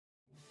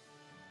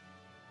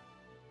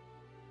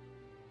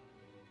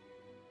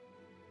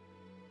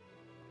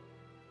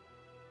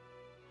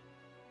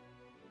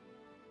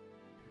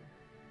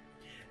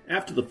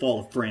After the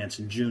fall of France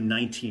in June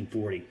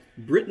 1940,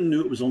 Britain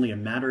knew it was only a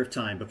matter of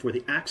time before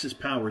the Axis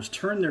powers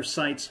turned their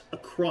sights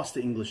across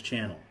the English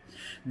Channel.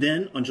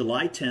 Then, on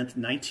July 10,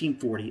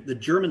 1940, the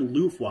German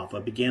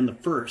Luftwaffe began the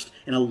first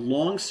in a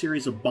long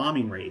series of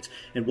bombing raids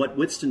in what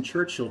Winston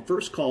Churchill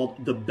first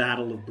called the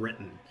Battle of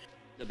Britain.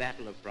 The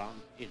Battle of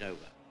France is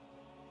over.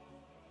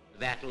 The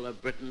Battle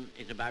of Britain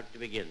is about to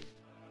begin.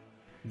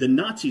 The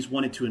Nazis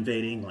wanted to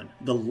invade England,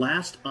 the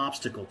last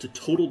obstacle to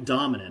total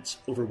dominance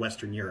over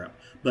Western Europe.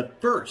 But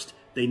first,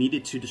 they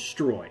needed to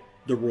destroy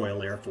the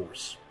Royal Air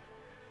Force.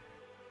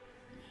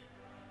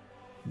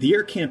 The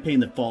air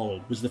campaign that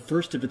followed was the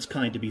first of its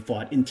kind to be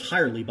fought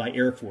entirely by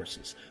air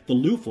forces. The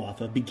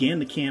Luftwaffe began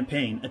the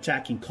campaign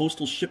attacking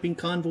coastal shipping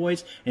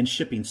convoys and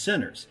shipping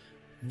centers.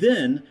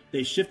 Then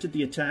they shifted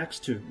the attacks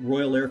to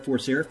Royal Air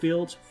Force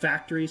airfields,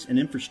 factories, and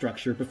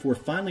infrastructure before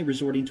finally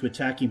resorting to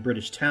attacking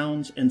British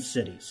towns and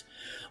cities.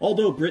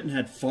 Although Britain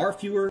had far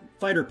fewer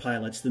fighter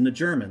pilots than the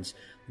Germans,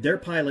 their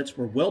pilots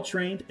were well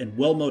trained and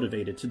well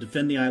motivated to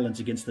defend the islands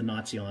against the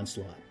Nazi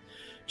onslaught.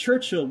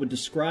 Churchill would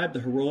describe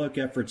the heroic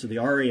efforts of the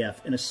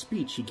RAF in a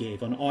speech he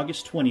gave on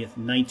August 20th,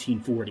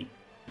 1940.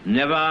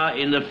 Never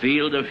in the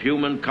field of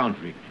human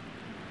conflict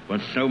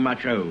was so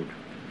much owed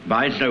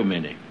by so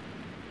many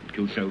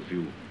to so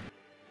few.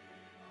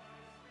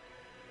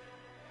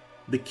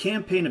 The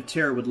campaign of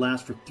terror would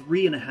last for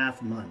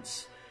 3.5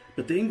 months,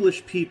 but the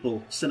English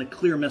people sent a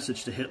clear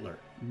message to Hitler.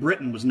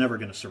 Britain was never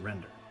going to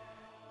surrender.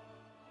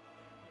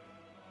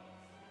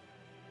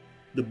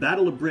 The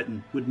Battle of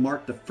Britain would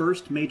mark the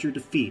first major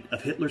defeat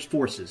of Hitler's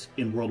forces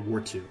in World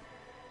War II.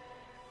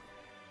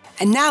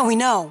 And now we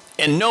know.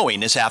 And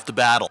knowing is half the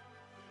battle.